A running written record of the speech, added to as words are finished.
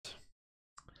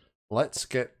let's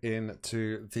get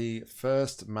into the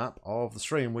first map of the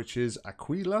stream, which is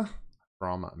Aquila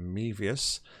from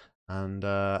Mevious. And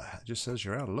it just says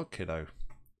you're out of luck, kiddo.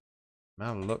 I'm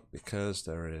out of luck because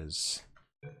there is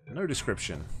no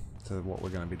description to what we're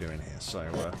going to be doing here. So,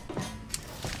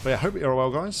 but yeah, hope you're well,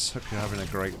 guys. Hope you're having a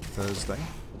great Thursday.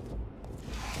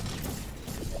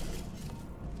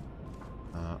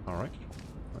 Alright,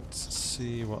 let's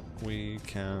see what we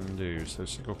can do. So,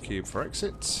 single cube for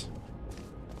exit.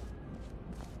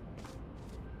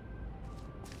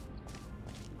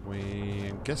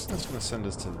 I'm guessing that's going to send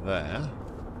us to there.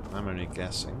 I'm only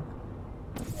guessing.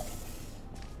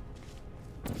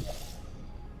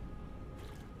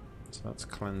 So that's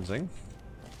cleansing.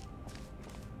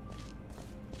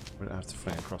 We don't have to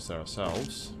fling across there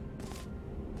ourselves.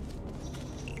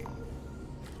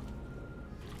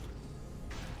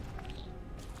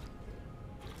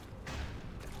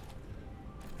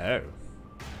 Oh.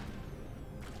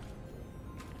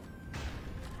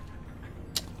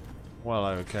 Well,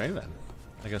 okay then.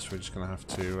 I guess we're just going to have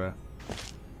to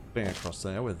fling across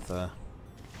there with...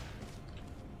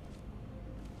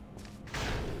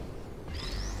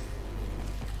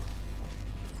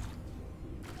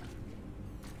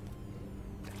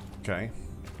 Okay.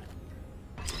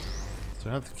 So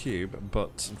I have the cube,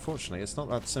 but unfortunately it's not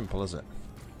that simple, is it?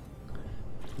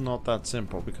 Not that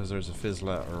simple because there's a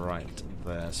fizzler right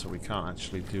there, so we can't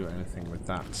actually do anything with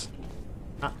that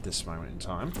at this moment in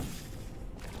time.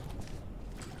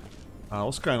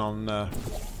 What's going on? What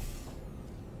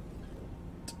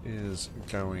is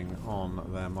going on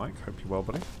there, Mike? Hope you're well,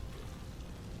 buddy.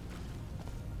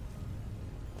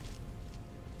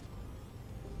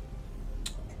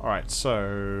 Alright,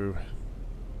 so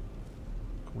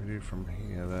what can we do from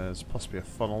here? There's possibly a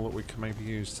funnel that we can maybe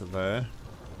use to there.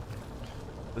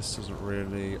 This doesn't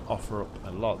really offer up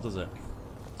a lot, does it?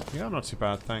 Yeah, not too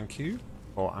bad, thank you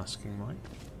for asking, Mike.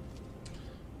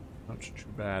 Not too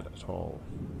bad at all.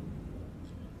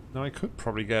 Now I could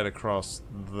probably get across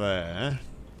there,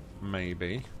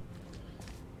 maybe.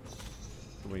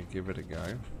 We give it a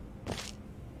go.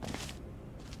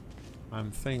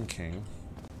 I'm thinking.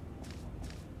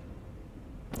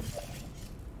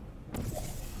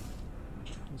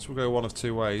 This will go one of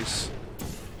two ways.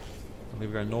 I'll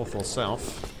either go north or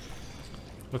south.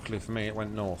 Luckily for me, it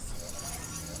went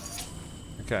north.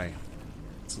 Okay.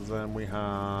 So then we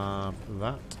have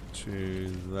that to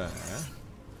there.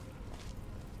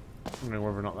 I don't know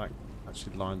whether or not that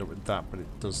actually lined up with that, but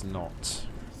it does not. Is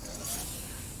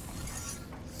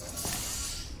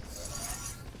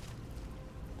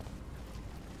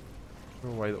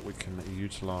there a way that we can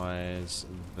utilize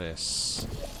this?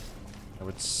 I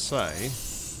would say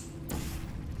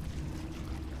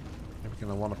maybe we're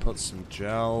going to want to put some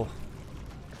gel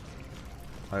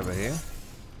over here,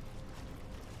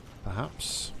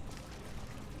 perhaps.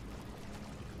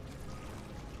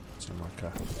 Seems like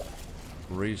a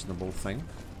reasonable thing.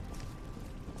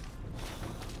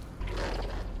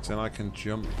 So then I can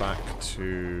jump back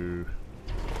to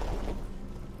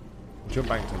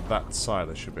that side.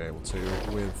 I should be able to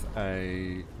with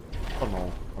a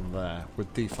funnel on there,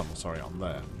 with the funnel, sorry, on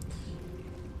there.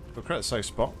 We'll create a safe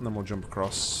spot and then we'll jump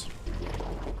across.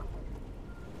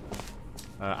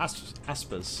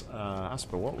 Asper,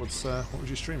 what was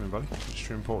you streaming, buddy? Did you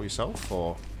stream port yourself,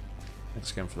 or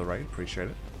thanks again for the raid? Appreciate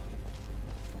it.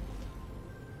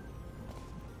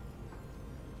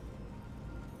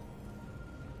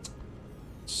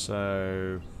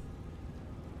 So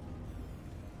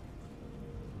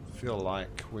I feel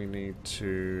like we need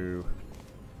to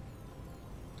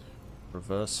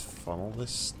reverse funnel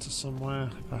this to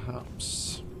somewhere,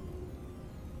 perhaps.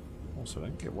 Also, I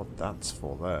don't get what that's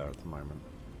for there at the moment.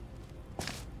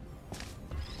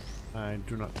 I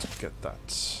do not get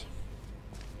that.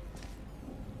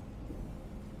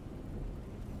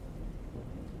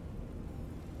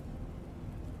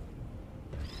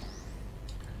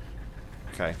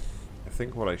 Okay, I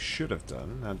think what I should have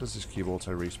done... Now, does this cube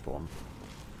auto respawn?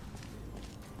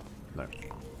 No.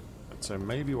 So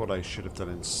maybe what I should have done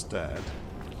instead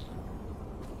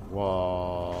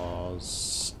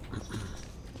was...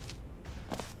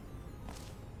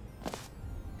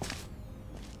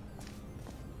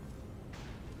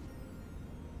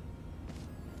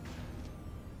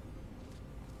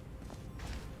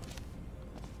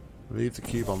 leave the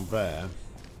cube on there.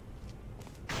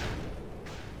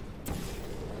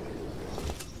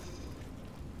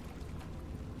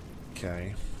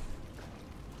 Okay.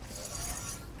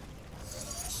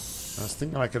 I was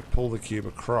thinking I could pull the cube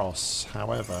across,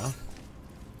 however...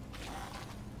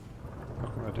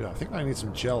 What can I do? I think I need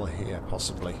some gel here,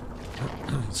 possibly.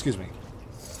 Excuse me.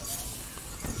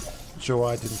 sure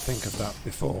why I didn't think of that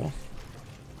before.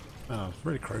 Oh, it's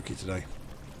really croaky today.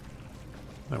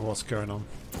 I don't know what's going on.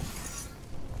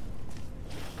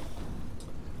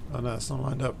 Oh no, it's not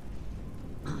lined up.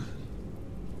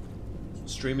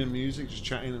 Streaming music, just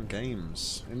chatting and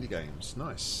games. Indie games.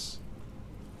 Nice.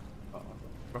 Oh,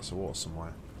 glass of water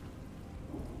somewhere.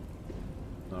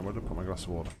 No, where did I put my glass of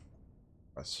water?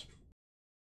 Nice.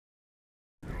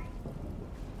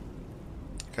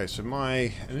 Okay, so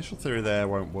my initial theory there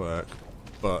won't work,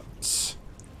 but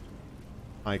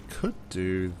I could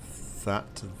do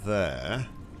that there.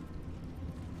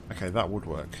 Okay, that would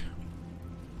work.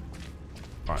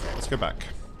 Alright, let's go back.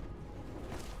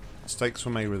 Mistakes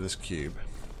were made with this cube.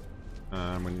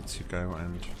 We need to go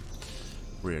and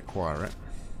reacquire it.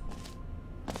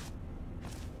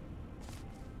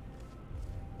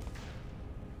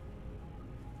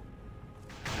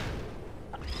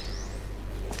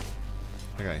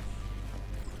 Okay.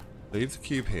 Leave the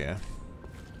cube here.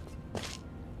 I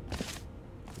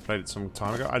played it some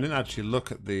time ago. I didn't actually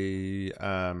look at the...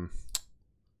 I've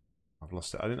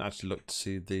lost it. I didn't actually look to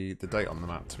see the date on the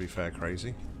map, to be fair,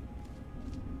 crazy.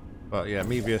 But yeah,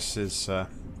 Mevious is a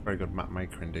very good map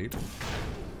maker indeed.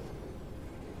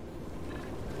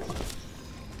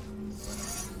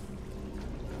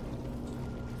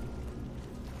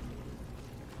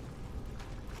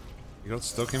 You got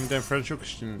stuck in differential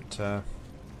because you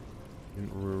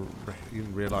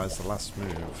didn't realise the last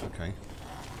move. Okay.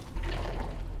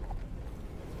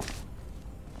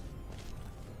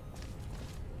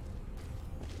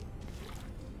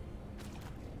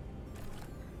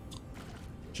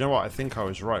 Do you know what? I think I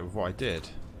was right with what I did.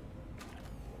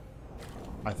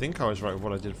 I think I was right with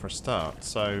what I did for a start,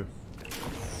 so...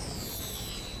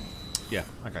 Yeah,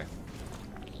 okay.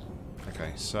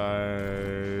 Okay,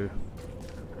 so...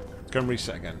 Let's go and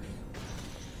reset again.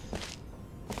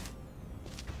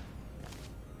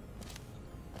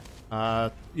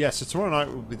 Yeah, so tomorrow night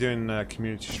we'll be doing a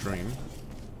community stream.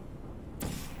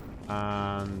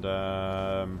 And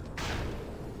I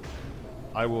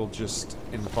will just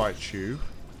invite you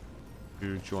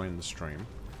to join the stream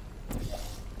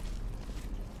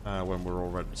when we're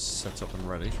all set up and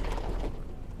ready.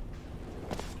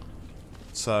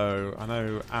 So I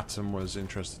know Atom was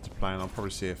interested to play, and I'll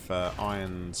probably see if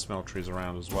Iron Smeltery is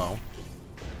around as well.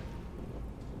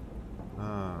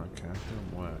 Ah, okay, that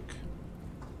didn't work.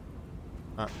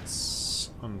 That's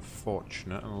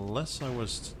unfortunate, unless I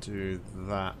was to do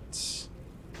that.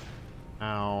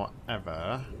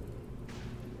 However...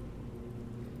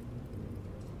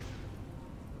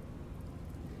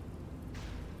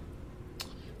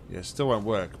 Yeah, it still won't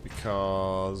work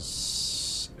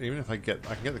because even if I can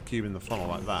get the cube in the funnel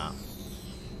like that,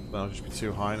 then I'll just be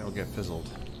too high and it'll get fizzled.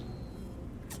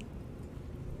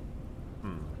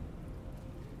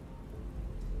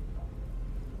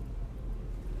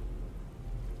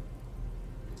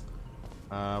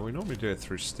 We normally do it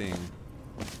through Steam.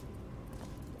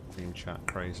 Steam chat,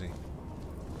 crazy.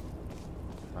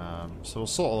 So we'll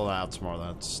sort all that out tomorrow.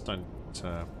 Then. Just don't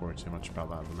worry too much about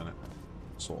that at the minute.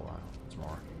 Sort all that out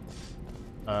tomorrow.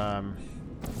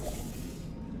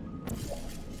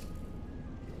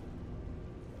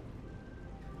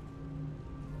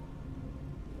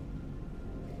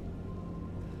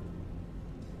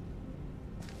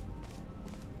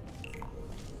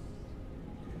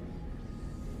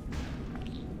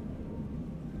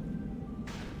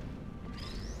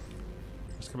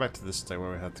 Let's go back to this day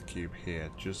where we had the cube here,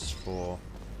 just for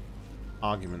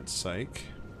argument's sake.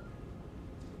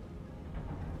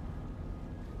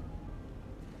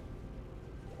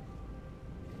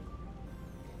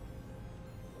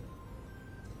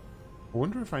 I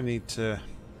wonder if I need to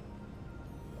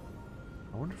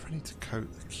coat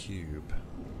the cube.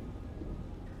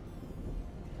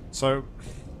 So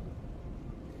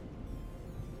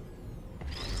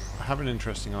I have an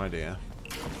interesting idea.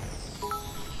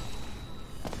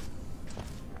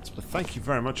 But thank you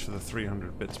very much for the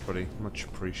 300 bits, buddy. Much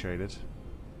appreciated.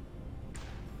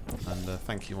 And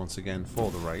thank you once again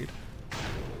for the raid.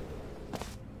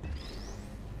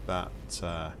 That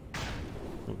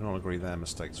we can all agree their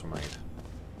mistakes were made.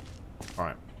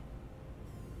 Alright.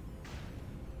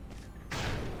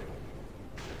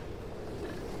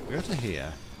 We go to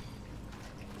here.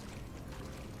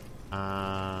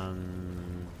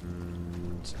 And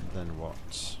then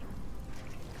what?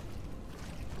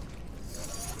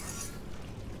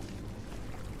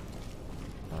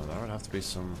 Oh, there would have to be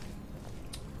some...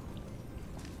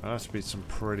 There has to be some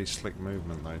pretty slick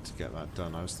movement though to get that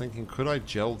done. I was thinking, could I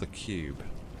gel the cube?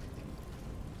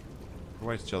 A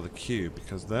way to gel the cube,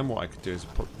 because then what I could do is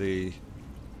put the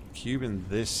cube in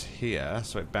this here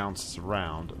so it bounces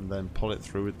around and then pull it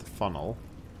through with the funnel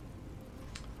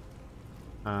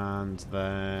And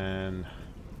then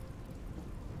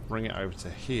bring it over to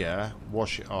here,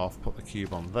 wash it off, put the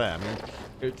cube on there. I mean,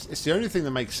 it's the only thing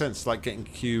that makes sense, like getting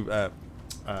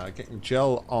getting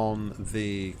gel on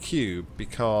the cube,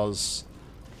 because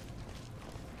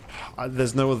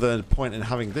there's no other point in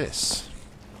having this,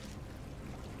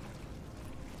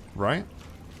 right?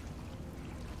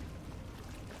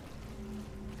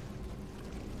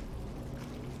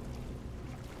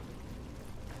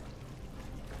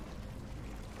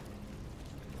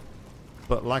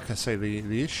 But like I say,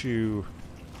 the issue...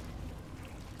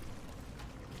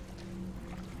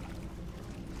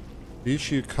 The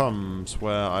issue comes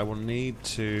where I will need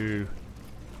to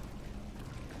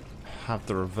have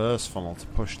the reverse funnel to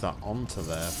push that onto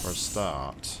there for a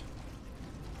start.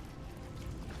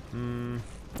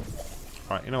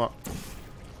 Right, you know what?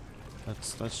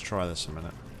 Let's try this a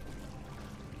minute.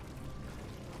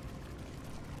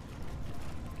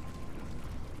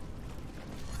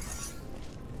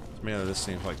 To me, this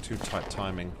seems like too tight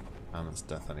timing, and it's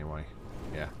death anyway.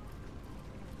 Yeah.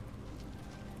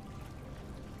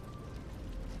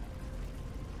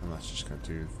 And that's just going to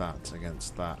do that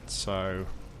against that. So,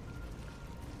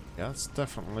 yeah, that's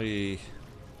definitely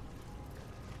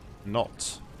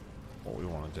not what we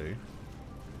want to do.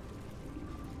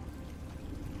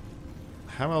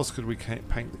 How else could we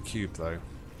paint the cube, though?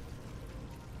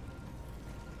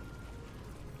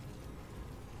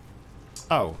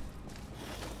 Oh.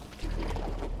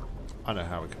 I know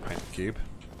how we could paint the cube.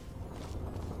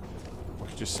 We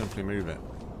could just simply move it.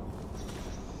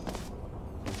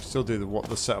 We could still do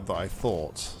the setup that I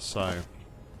thought, so...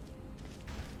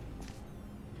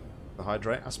 The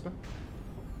hydrate, Asper?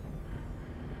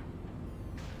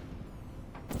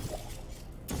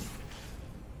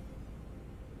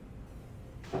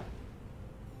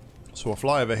 So we'll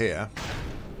fly over here,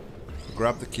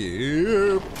 grab the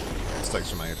cube,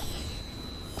 mistakes were made.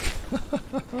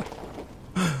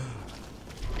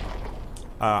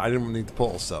 I didn't need the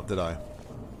portal set up, did I?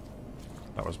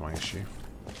 That was my issue.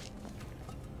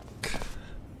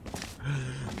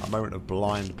 A moment of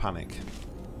blind panic.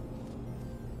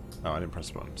 Oh, I didn't press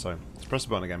the button, so let's press the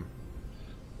button again.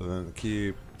 So then the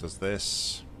cube does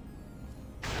this.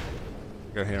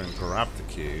 Go here and grab the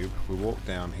cube. We walk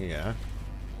down here.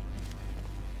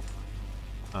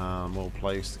 We'll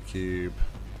place the cube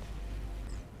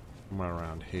somewhere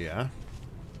around here.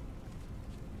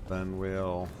 Then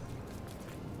we'll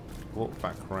walk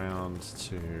back around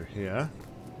to here.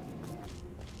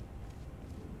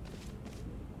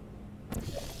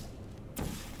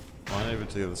 Line over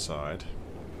to the other side.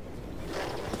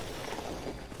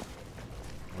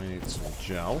 We need some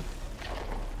gel.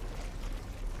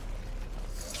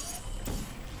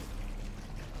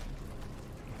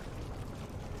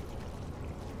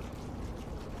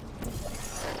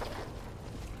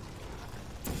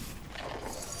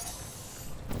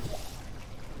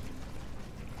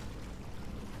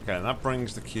 Okay, and that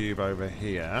brings the cube over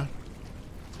here.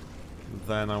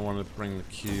 Then I want to bring the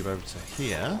cube over to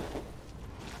here.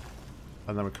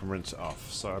 And then we can rinse it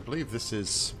off. So I believe this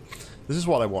is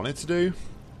what I wanted to do.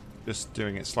 Just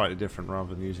doing it slightly different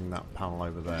rather than using that panel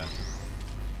over there.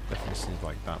 Definitely seems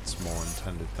like that's more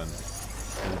intended than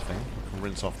anything. We can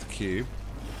rinse off the cube.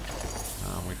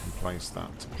 And we can place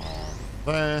that on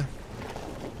there.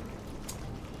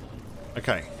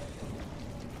 Okay.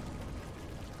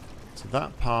 So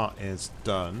that part is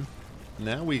done.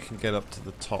 Now we can get up to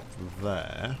the top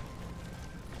there.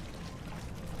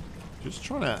 Just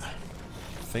trying to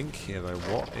think here though,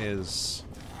 what is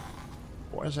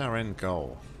our end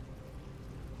goal?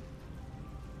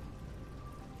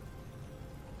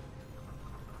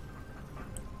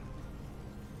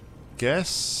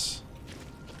 Guess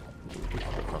we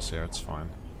can go across here, it's fine.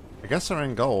 I guess our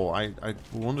end goal, I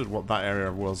wondered what that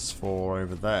area was for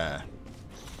over there.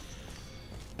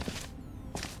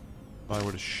 I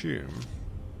would assume,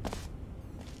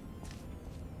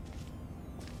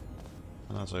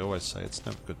 and as I always say, it's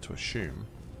never good to assume.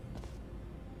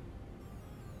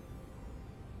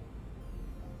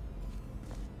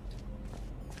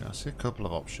 Okay, I see a couple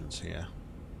of options here.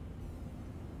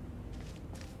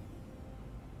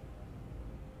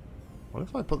 What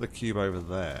if I put the cube over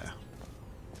there?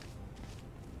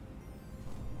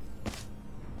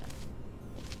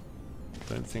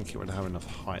 Don't think it would have enough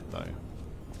height though.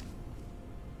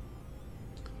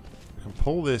 We can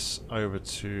pull this over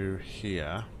to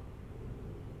here.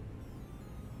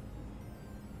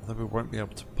 Although we won't be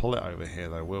able to pull it over here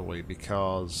though, will we?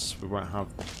 Because we won't have...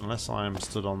 Unless I'm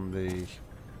stood on the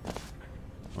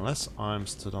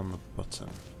button.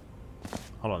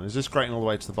 Hold on, is this grating all the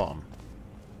way to the bottom?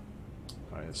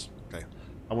 Oh, it is. Okay.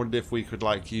 I wondered if we could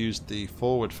like use the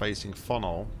forward-facing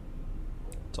funnel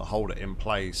to hold it in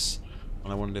place.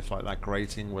 And I wondered if like that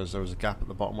grating was, there was a gap at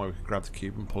the bottom where we could grab the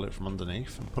cube and pull it from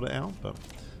underneath and put it out, but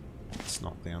that's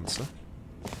not the answer.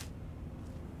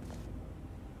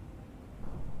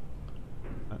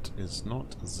 That is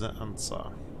not the answer.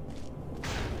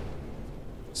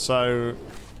 So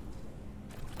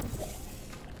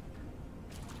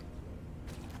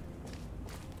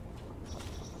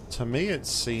to me it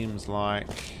seems like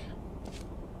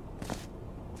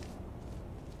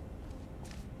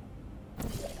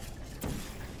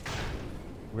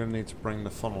we're going to need to bring the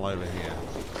funnel over here.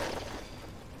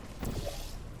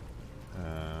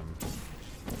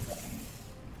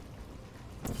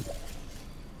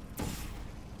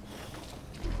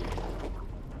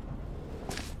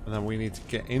 And then we need to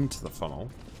get into the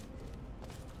funnel.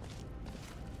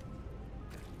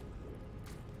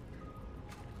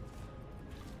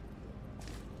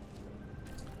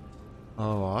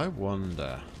 Oh, I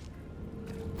wonder.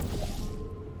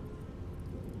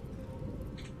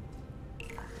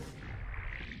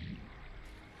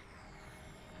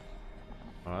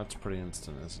 Oh, that's pretty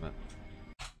instant, isn't it?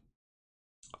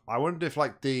 I wonder if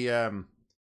like the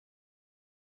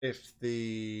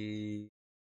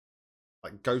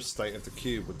like ghost state of the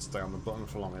cube would stay on the button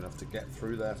for long enough to get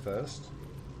through there first.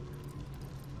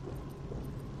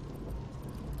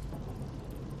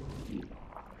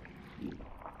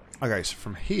 Okay, so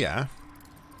from here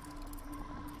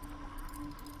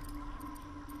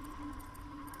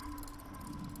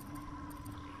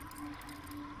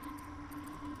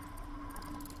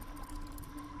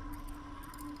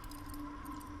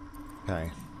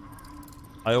okay,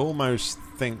 I almost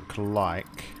think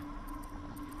like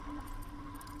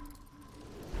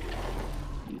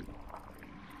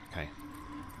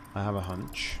I have a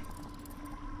hunch.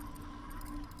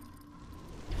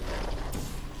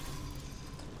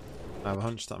 I have a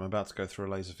hunch that I'm about to go through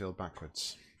a laser field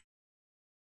backwards.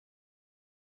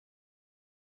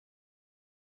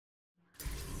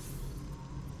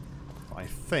 I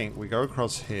think we go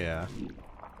across here.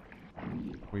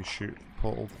 We shoot the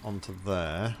portal onto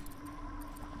there.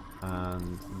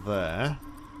 And there.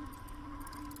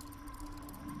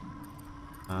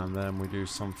 And then we do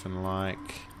something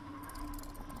like...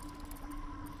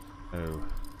 Oh.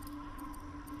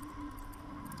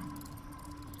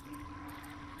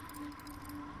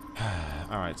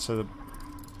 Alright, so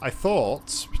I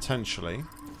thought, potentially,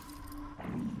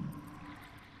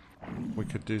 we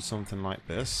could do something like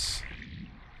this.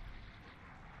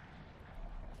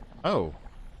 Oh.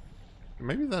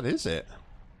 Maybe that is it.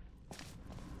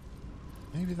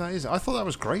 Maybe that is it. I thought that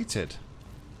was grated.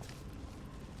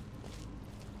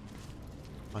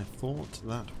 I thought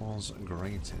that was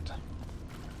grated.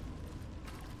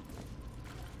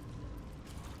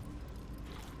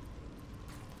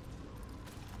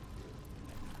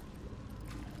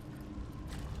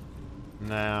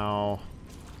 Now,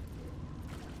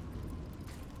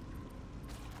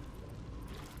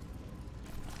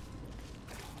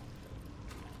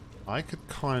 I could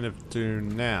kind of do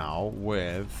now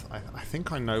with, I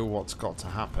think I know what's got to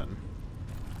happen.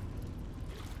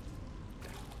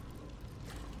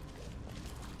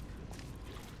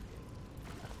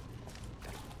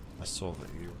 I saw that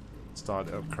you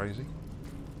started up crazy.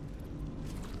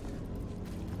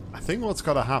 I think what's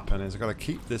got to happen is I've got to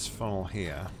keep this funnel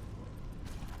here.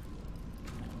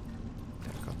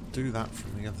 I've got to do that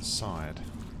from the other side.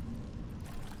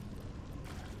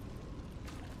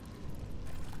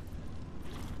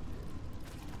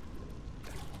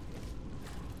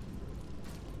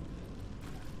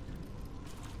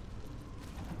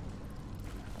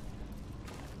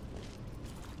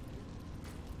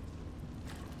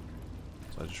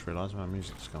 So I just realised my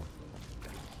music's gone.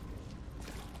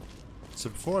 So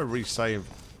before I resave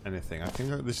anything, I think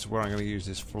this is where I'm going to use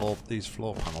these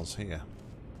floor panels here.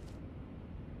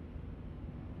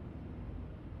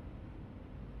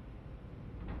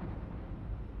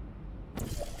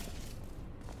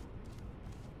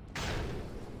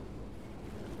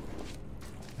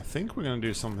 I think we're going to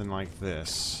do something like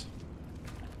this.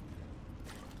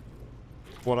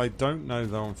 What I don't know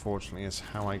though, unfortunately, is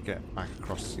how I get back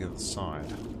across to the other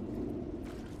side.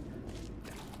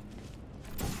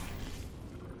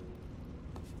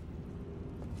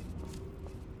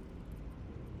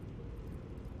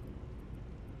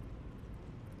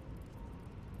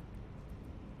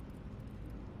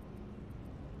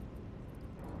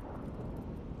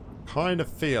 Kind of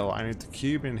feel I need the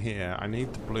cube in here, I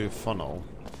need the blue funnel,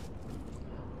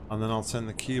 and then I'll send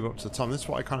the cube up to the top. This is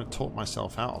what I kind of taught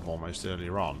myself out of almost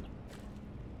earlier on.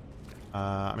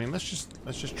 I mean, let's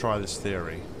just try this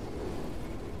theory.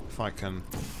 If I can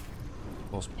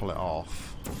course, pull it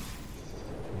off.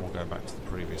 And we'll go back to the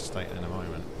previous state in a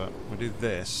moment. But we'll do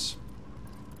this.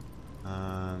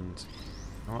 And...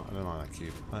 oh, I don't like that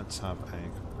cube. Let's have a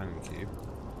companion cube.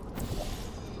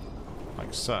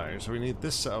 Like so. So we need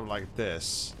this set up like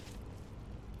this.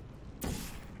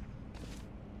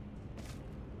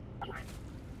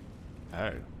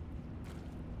 Oh.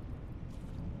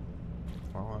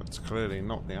 Well, that's clearly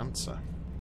not the answer.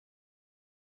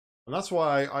 And that's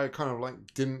why I kind of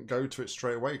like didn't go to it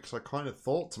straight away, because I kind of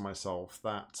thought to myself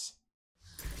that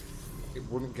it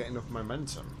wouldn't get enough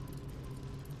momentum.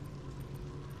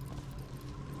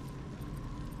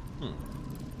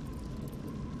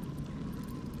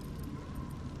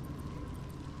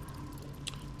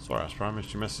 Sorry, I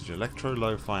missed your message. Electro,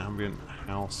 lo-fi, ambient,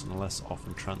 house, and less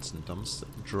often trance and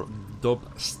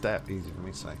dubstep. Easy for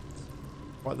me to say.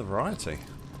 Quite the variety.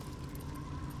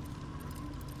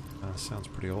 Sounds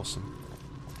pretty awesome.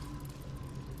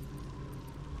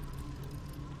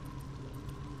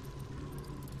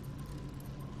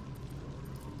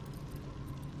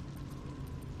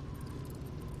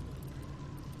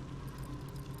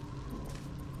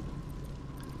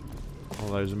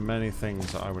 Well, there's many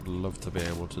things that I would love to be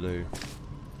able to do.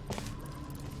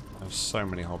 I have so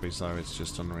many hobbies though, it's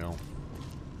just unreal.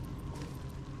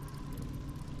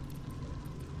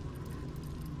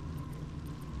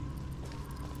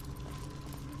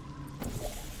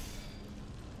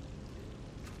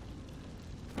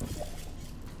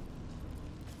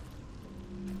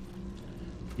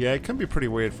 Yeah, it can be pretty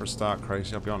weird for a start,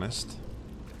 Crazy, I'll be honest.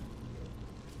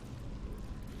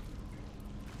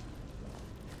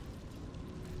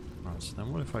 Right, so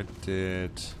then what if I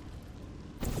did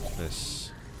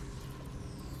this?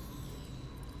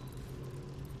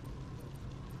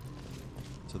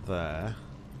 To there.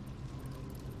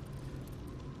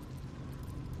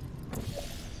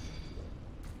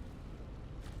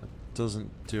 That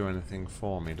doesn't do anything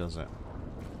for me, does it?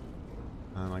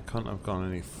 And I couldn't have gone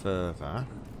any further.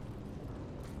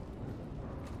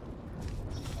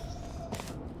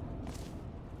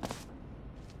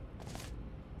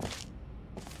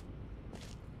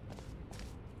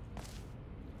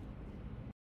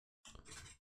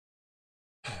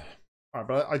 Alright,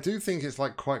 but I do think it's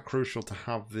like quite crucial to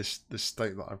have this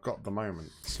state that I've got at the moment,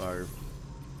 so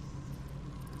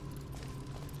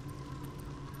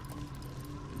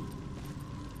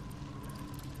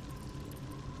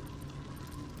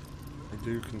I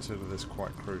do consider this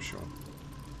quite crucial.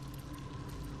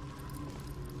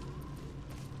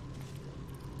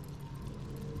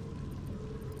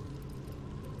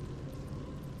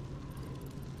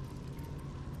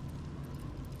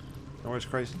 Always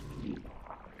crazy.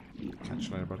 Catch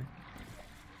you later, buddy.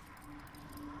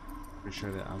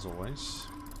 Appreciate it as always.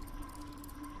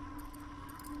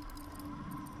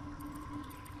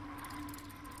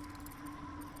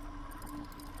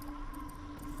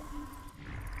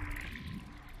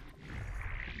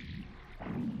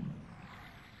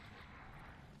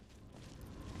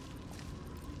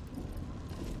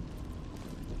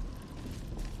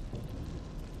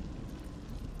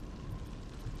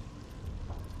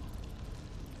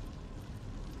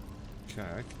 Okay,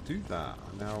 I could do that.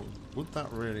 Now, would that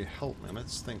really help me?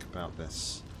 Let's think about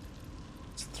this.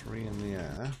 It's 3 in the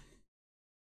air.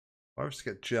 If I was to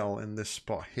get gel in this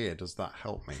spot here, does that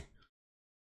help me?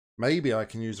 Maybe I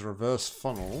can use a reverse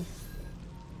funnel.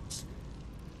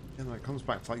 You know, it comes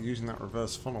back to like using that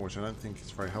reverse funnel, which I don't think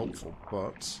is very helpful,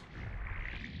 but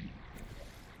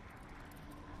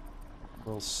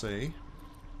we'll see.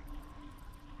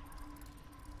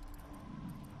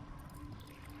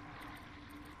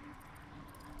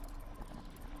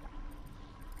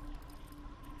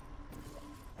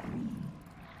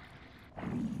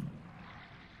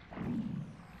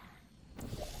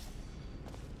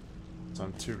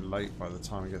 I'm too late by the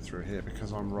time I get through here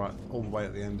because I'm right all the way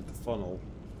at the end of the funnel.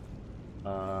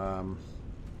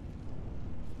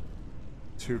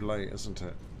 Too late, isn't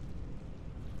it?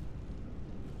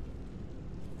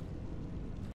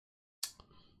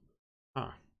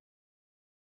 Ah.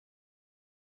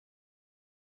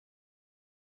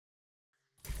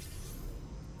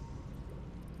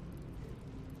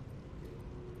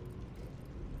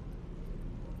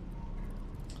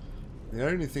 The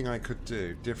only thing I could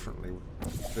do differently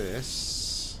with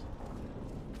this,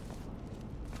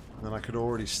 and then I could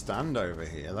already stand over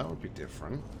here, that would be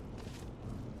different.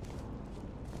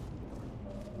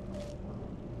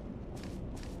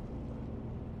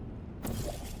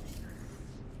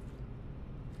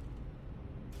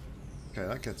 Okay,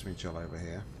 that gets me gel over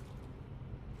here.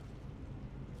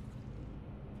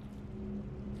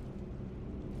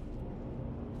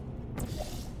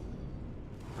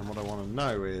 And what I want to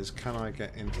know is, can I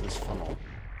get into this funnel?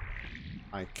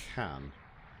 I can.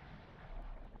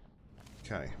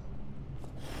 Okay.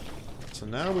 So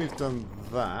now we've done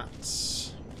that,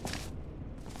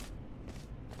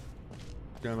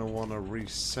 gonna want to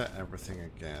reset everything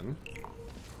again.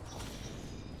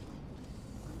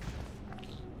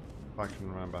 If I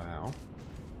can remember how.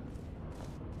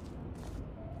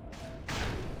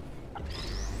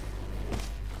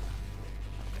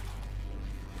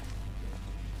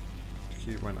 The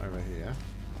cube went over here.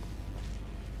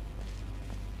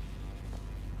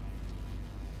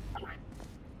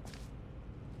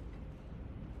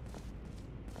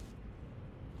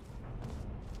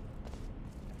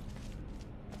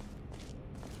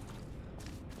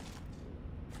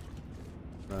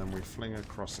 Then we fling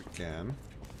across again.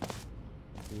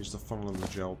 Use the funnel and the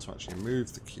gel to actually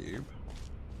move the cube.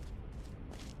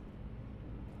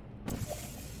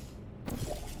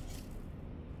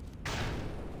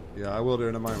 Yeah, I will do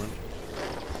in a moment.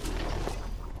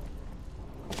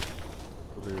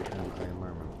 We'll do in a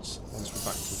moment. Once we're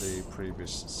back to the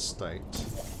previous state.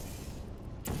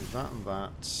 Do that and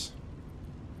that.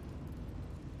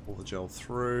 Pull the gel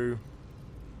through.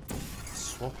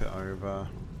 Swap it over.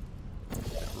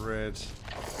 Get rid.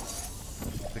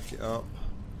 Pick it up.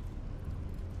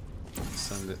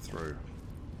 Send it through.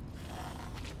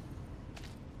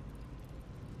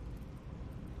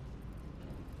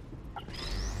 Okay,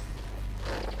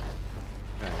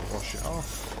 wash it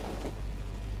off.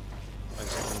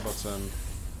 Place it on the button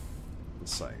and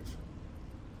save.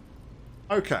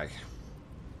 Okay.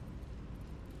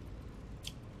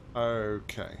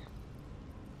 Okay.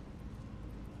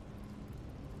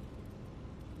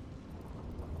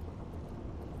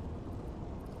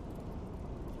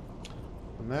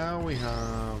 Now we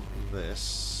have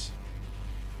this.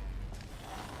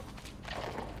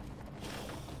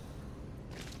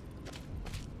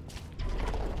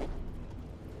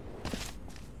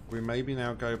 We maybe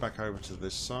now go back over to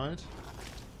this side,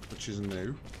 which is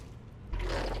new.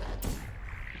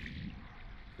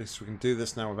 We can do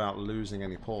this now without losing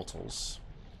any portals,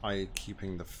 i.e.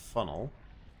 keeping the funnel.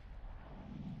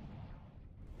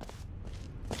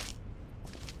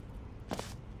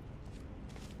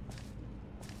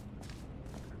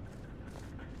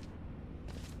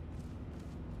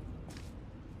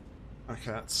 Okay,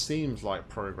 that seems like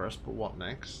progress, but what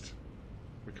next?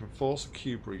 We can force a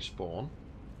cube respawn.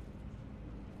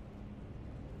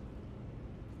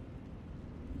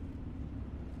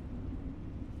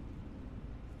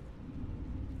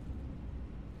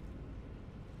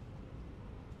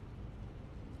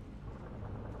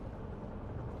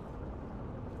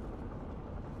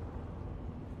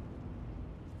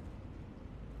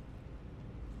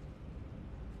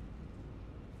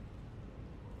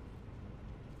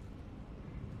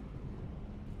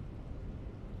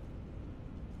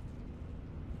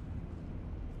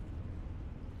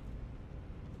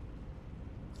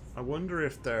 I wonder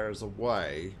if there's a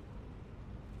way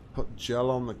to put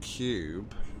gel on the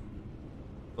cube,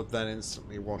 but then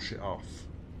instantly wash it off.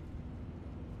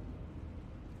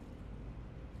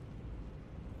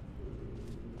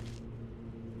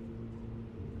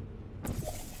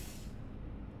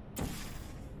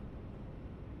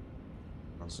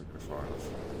 Doesn't go far enough.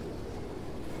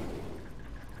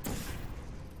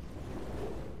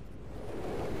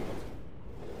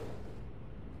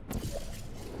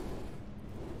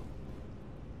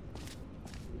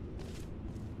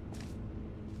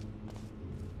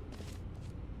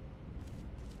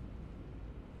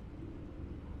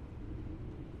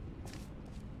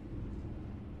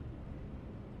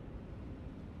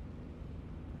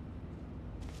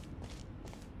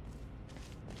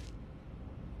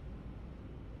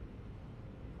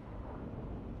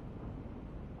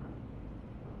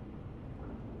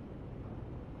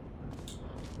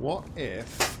 What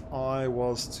if I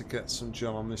was to get some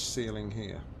gel on this ceiling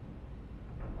here?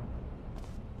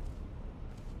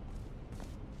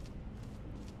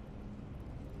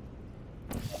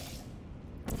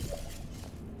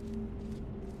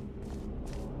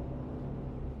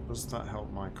 Does that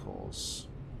help my cause?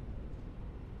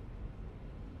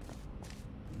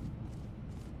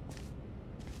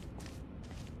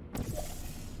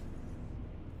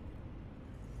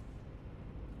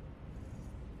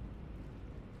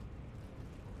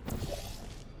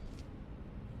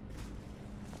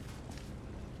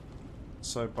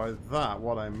 So by that,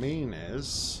 what I mean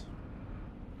is...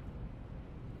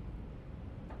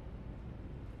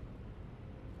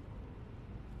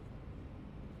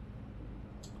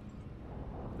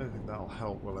 I don't think that'll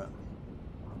help, will it?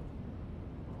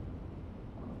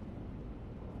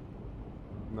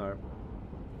 No.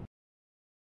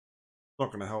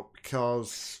 Not going to help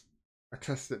because I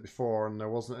tested it before and there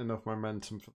wasn't enough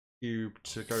momentum for the cube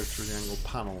to go through the angled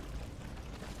panel.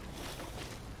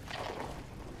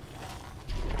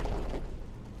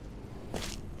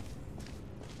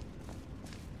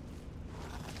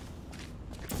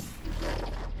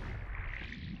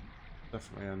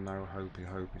 Definitely a no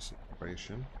hopey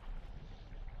situation.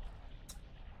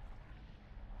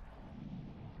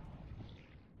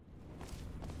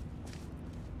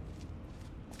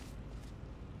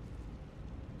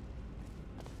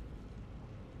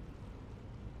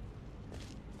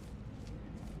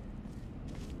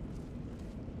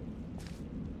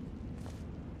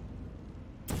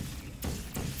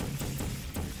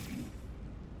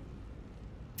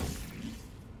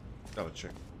 Gotta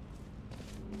check.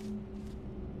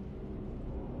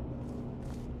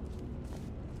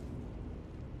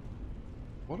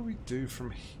 What do we do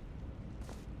from here?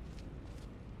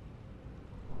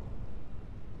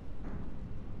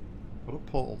 Put a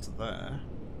portal to there.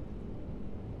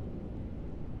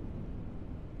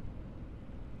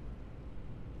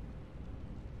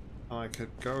 I could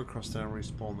go across there and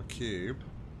respawn the cube.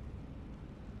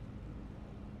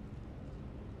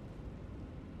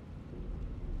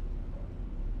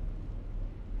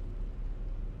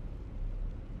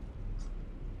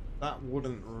 That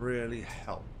wouldn't really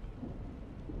help.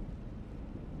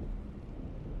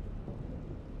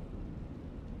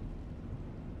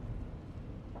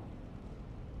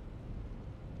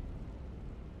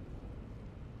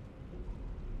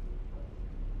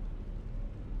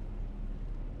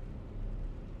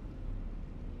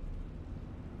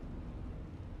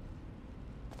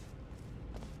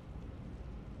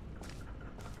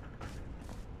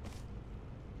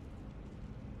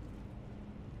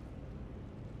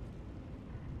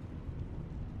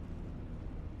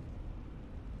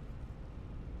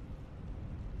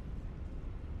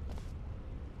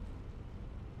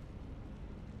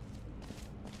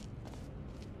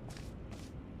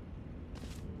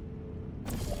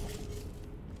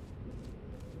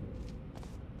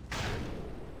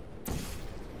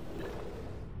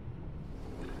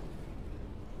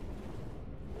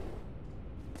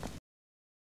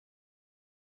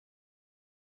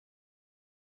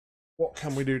 What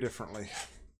can we do differently?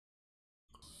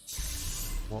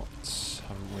 What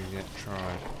haven't we yet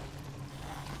tried?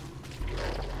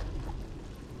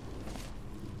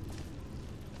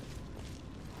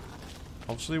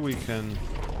 Obviously we can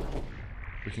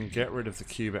get rid of the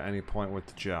cube at any point with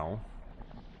the gel.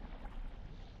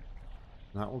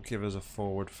 That will give us a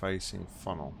forward facing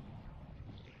funnel.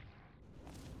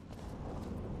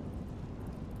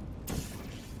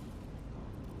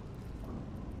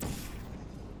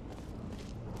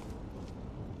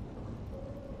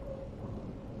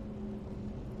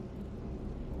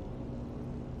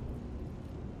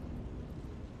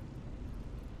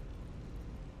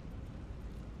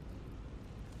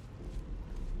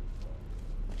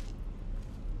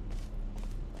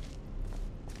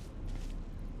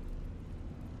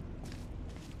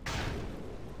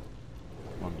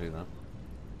 Do that.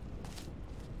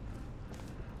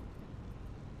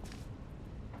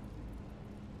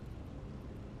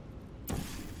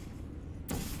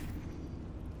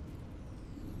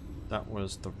 That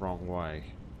was the wrong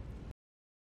way.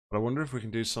 But I wonder if we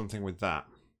can do something with that.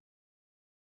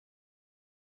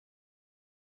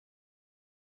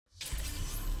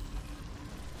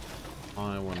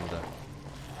 I wonder.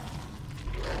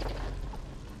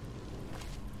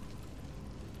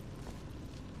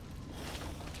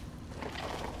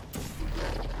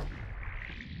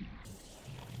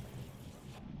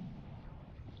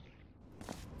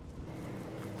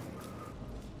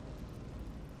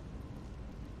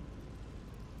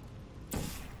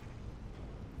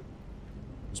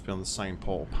 Be on the same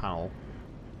portal panel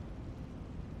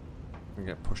and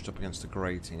get pushed up against the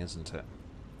grating, isn't it?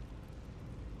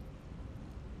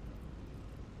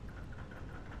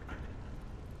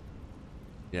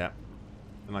 Yeah.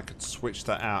 And I could switch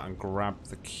that out and grab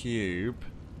the cube.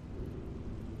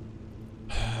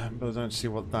 But I don't see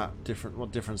what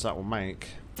difference that will make.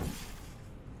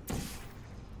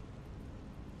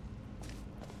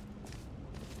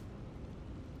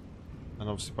 And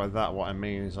obviously by that what I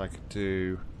mean is I could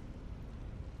do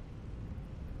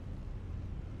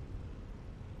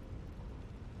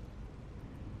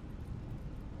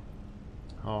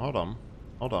oh, hold on.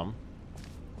 Hold on.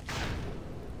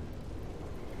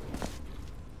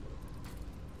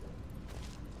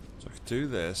 So I could do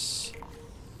this.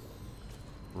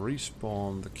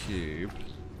 Respawn the cube.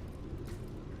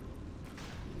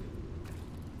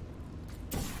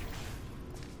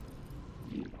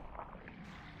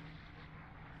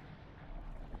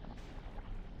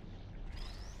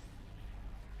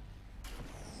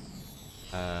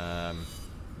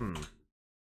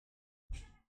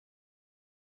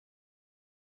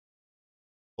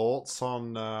 Thoughts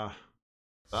on that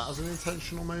as an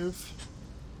intentional move?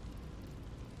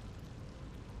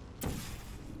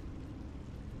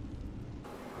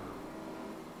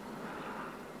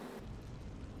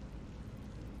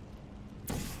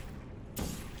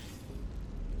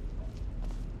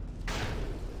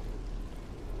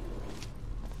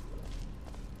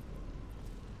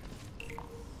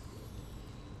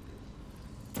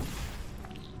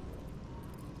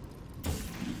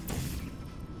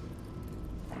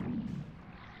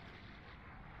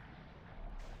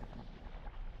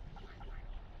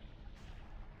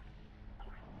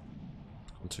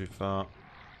 Too far.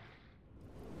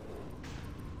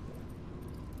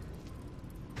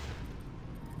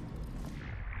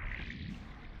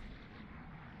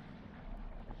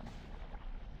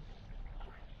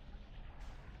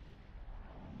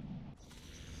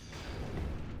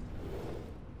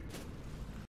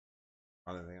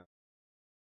 I don't think.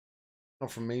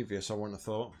 Not from Mevious, I wouldn't have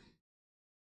thought.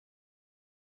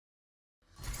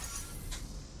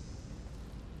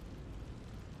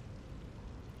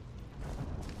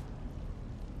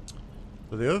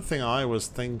 But the other thing I was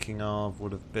thinking of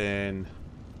would have been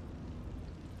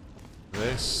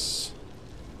this.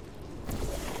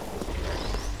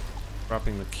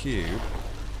 Grabbing the cube.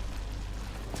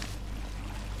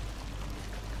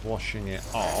 Washing it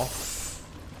off.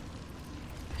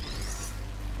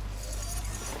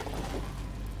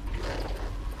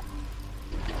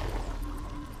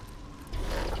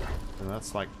 And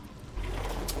that's like...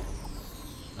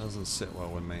 that doesn't sit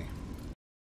well with me.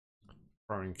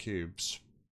 Throwing cubes.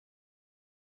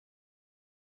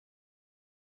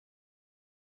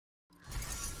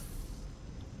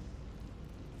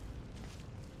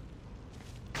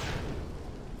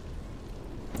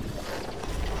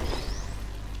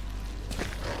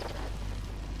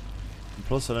 And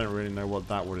plus I don't really know what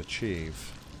that would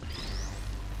achieve.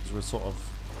 Because we're sort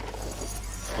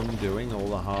of undoing all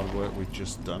the hard work we've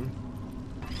just done.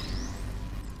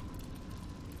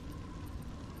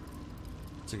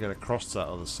 To get across to that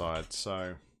other side, so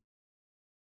I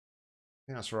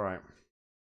think that's right.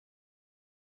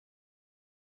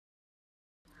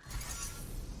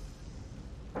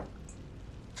 I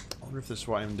wonder if this is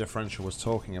what Differential was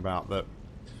talking about, that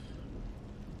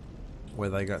where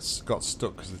they got stuck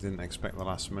because they didn't expect the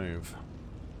last move.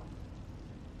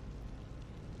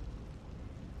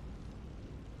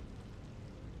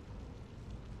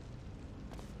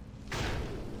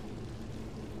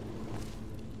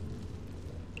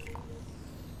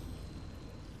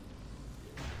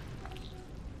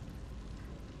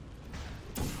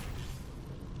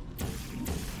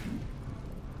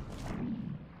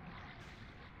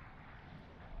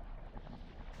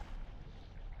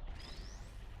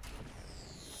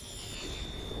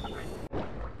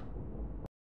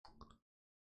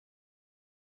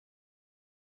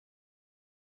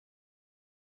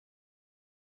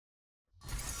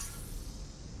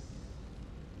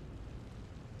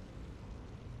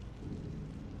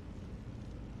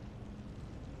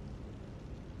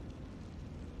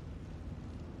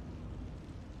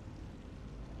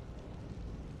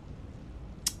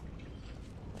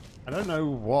 I don't know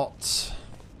what...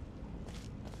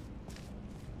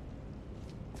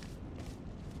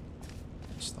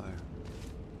 what's that?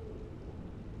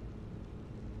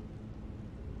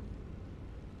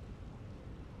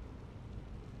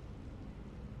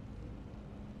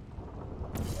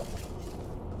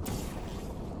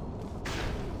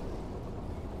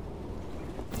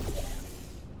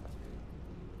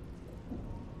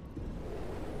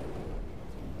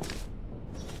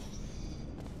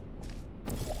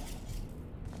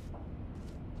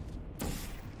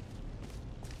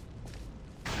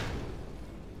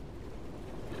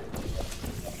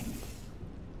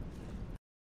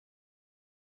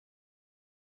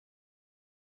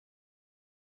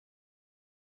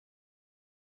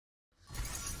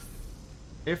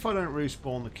 If I don't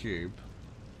respawn the cube,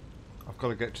 I've got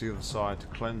to get to the other side to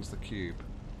cleanse the cube.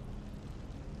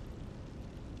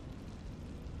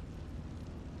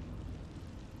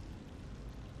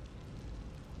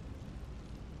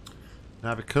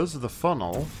 Now, because of the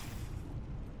funnel,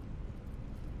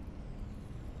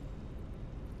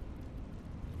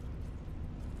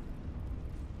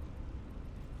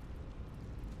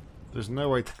 there's no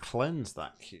way to cleanse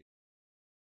that cube.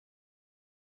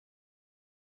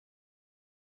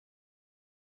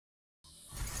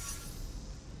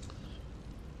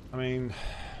 I mean,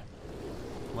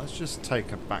 let's just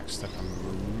take a back step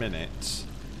a minute.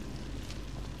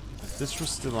 If this was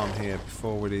still on here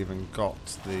before we'd even got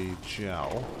the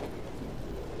gel...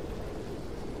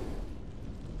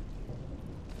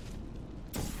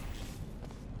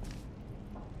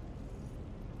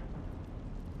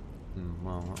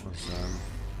 Well,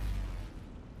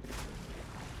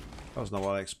 that was not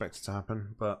what I expected to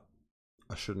happen, but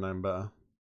I should have known better.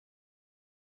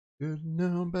 Should have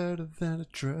known better than to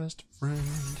trust a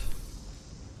friend.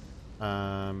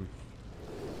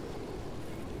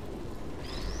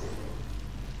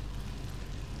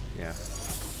 Yeah.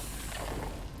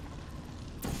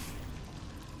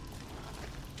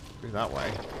 Go that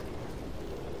way.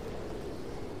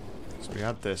 So we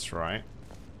had this, right?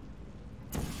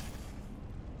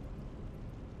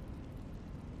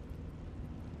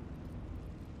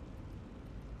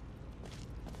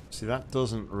 See, that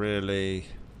doesn't really...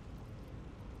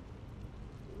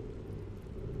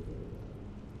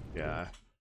 Yeah.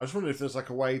 I just wonder if there's like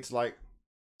a way to like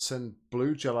send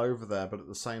blue gel over there, but at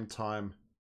the same time,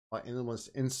 like almost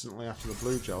instantly after the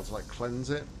blue gel to like cleanse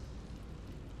it.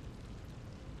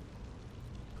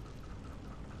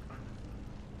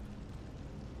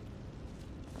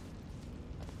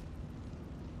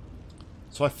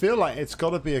 So I feel like it's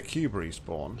got to be a cube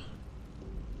respawn.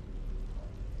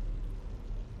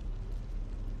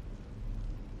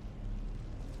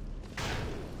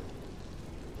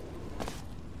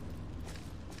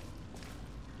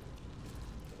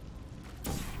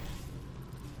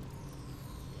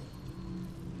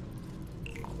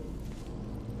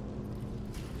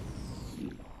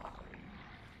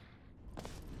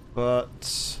 But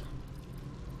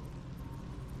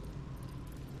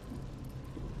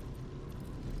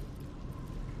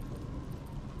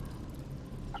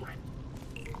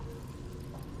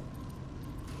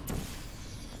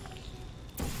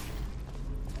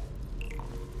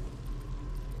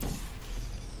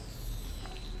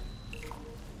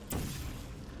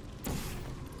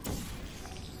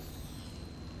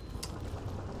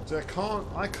so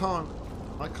I can't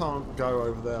go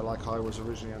over there like I was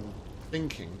originally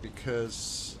thinking,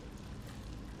 because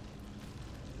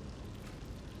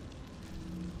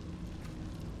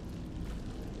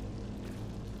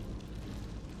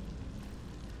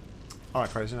alright,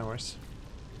 crazy, no worries.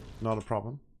 Not a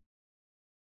problem.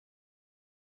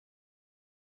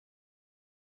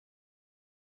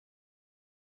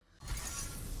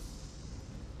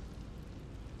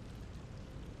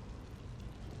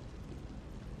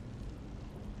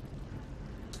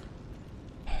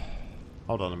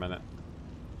 Hold on a minute.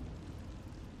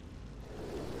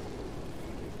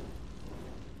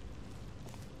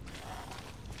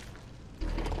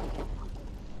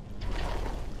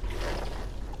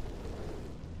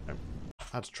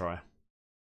 Had to try.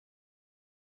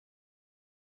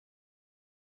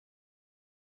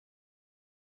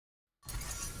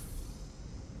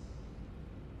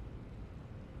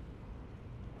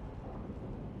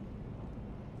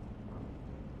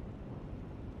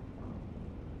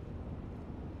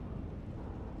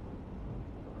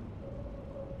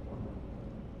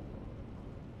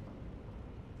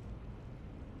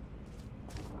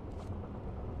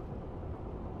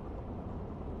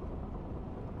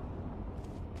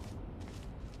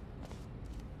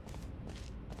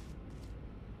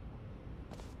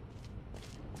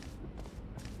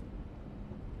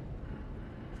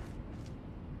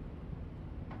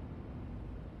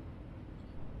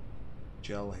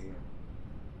 Gel here.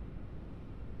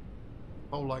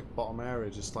 Oh, like bottom area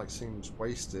just like seems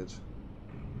wasted.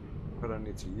 I don't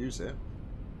need to use it.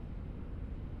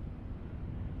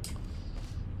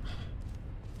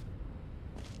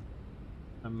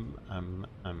 I'm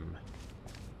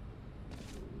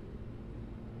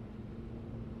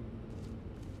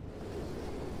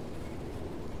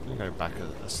gonna go back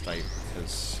a state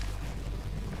because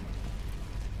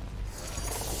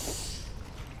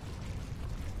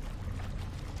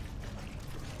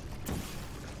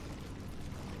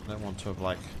I don't want to have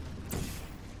like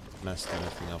messed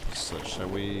anything up as such. So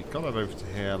we got it over to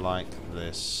here like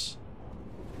this,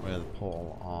 where the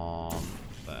portal on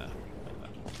there.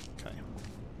 Okay.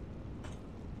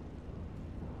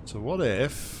 So what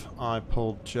if I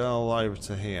pulled gel over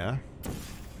to here?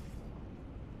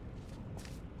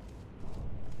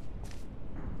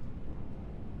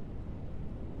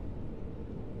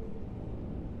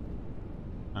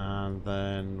 And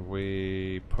then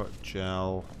we put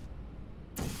gel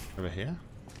over here.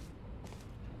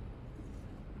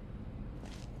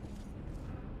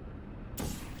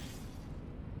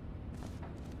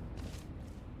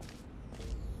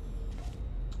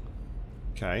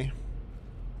 Okay.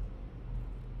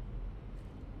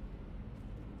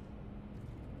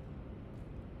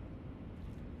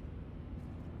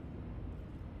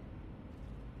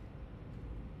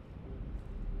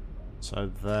 So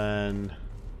then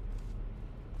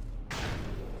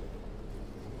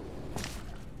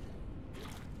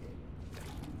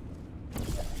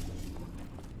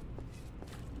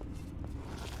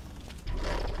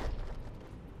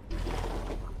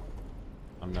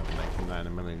in a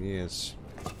million years.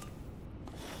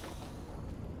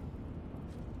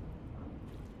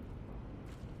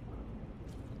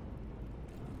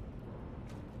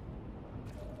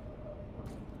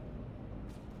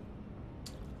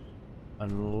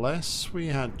 Unless we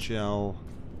had gel.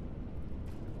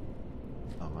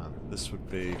 Oh man, this would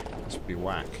be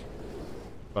whack.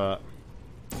 But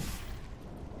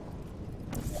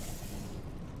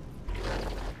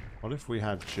what if we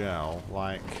had gel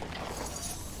like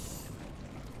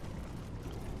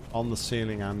on the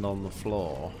ceiling and on the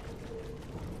floor?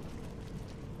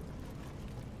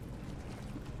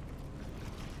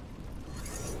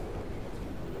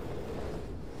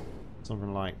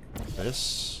 Something like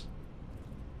this.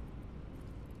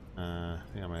 I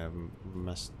think I may have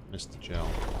missed the gel.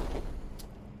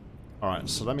 Alright,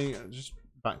 so let me just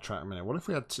backtrack a minute. What if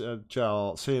we had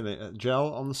gel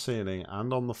on the ceiling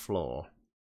and on the floor,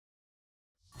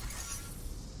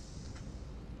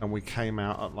 and we came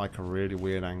out at like a really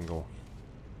weird angle?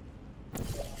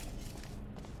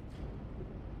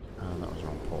 And that was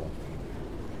wrong, Paul.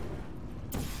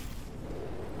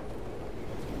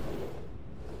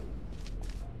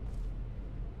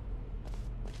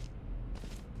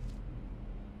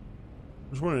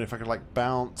 I was wondering if I could like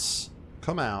bounce,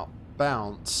 come out,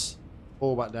 bounce,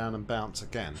 fall back down and bounce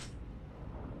again.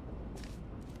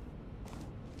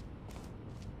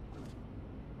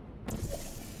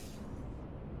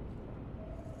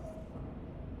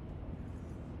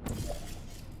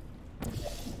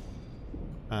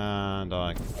 And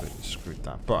I completely screwed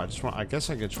that. But I guess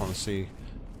I just want to see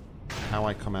how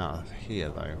I come out of here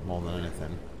though, more than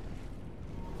anything.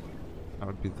 That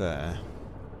would be there.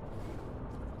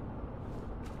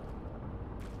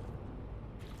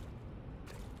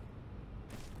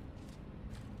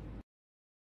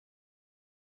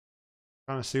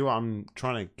 Trying to see what I'm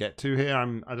trying to get to here. I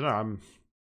don't know, I'm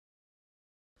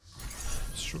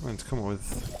struggling to come up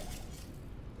with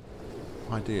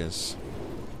ideas.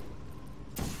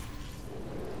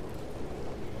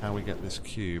 How we get this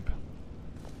cube.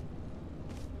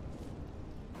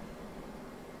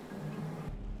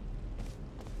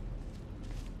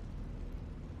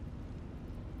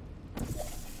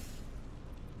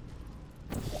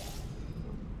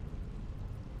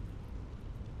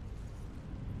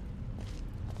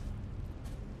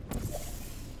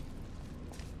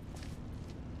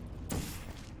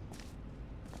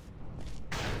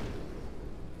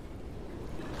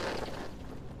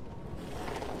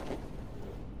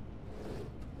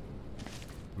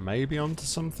 Maybe onto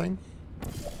something.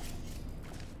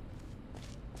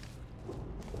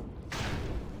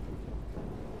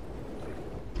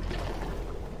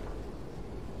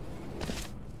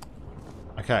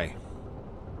 Okay.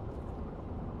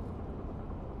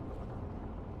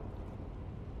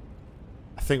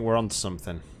 I think we're onto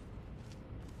something.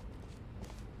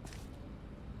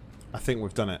 I think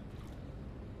we've done it.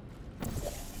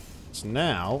 So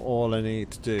now all I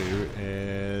need to do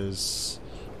is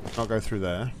not go through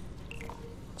there.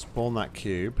 Spawn that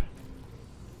cube.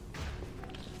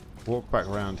 Walk back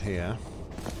around here.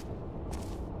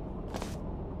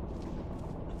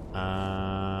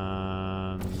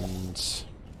 And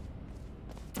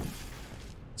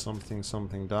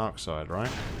something dark side,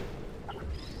 right?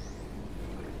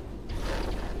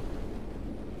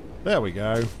 There we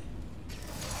go.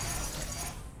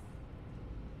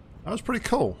 That was pretty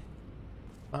cool.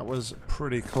 That was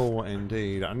pretty cool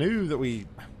indeed. I knew that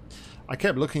I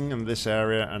kept looking in this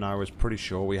area and I was pretty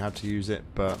sure we had to use it,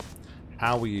 but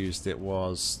how we used it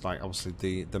was like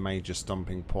obviously the major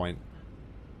stumping point.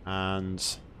 And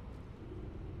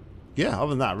yeah, other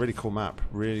than that, really cool map.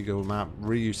 Really cool map.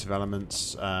 Reuse of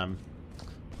elements.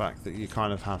 Fact that you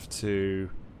kind of have to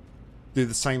do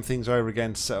the same things over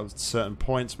again to set up certain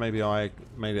points. Maybe I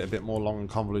made it a bit more long and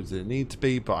convoluted than it needed to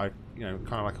be, but I, you know,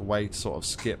 kind of like a way to sort of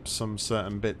skip some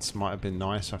certain bits might have been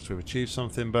nice after we've achieved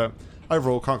something. But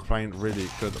overall, can't complain. Really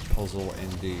good puzzle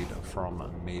indeed from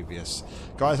Mevious.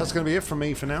 Guys, that's going to be it from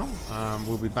me for now.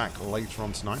 We'll be back later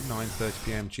on tonight, 9:30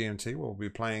 PM GMT. We'll be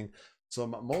playing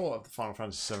some more of the Final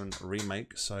Fantasy VII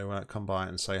Remake, so come by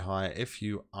and say hi if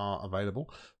you are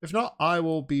available. If not, I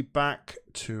will be back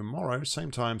tomorrow, same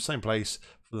time, same place,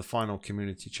 for the final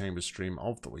Community Chambers stream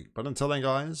of the week. But until then,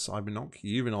 guys, I've been Nock,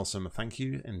 you've been awesome, thank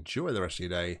you, enjoy the rest of your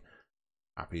day,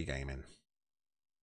 happy gaming.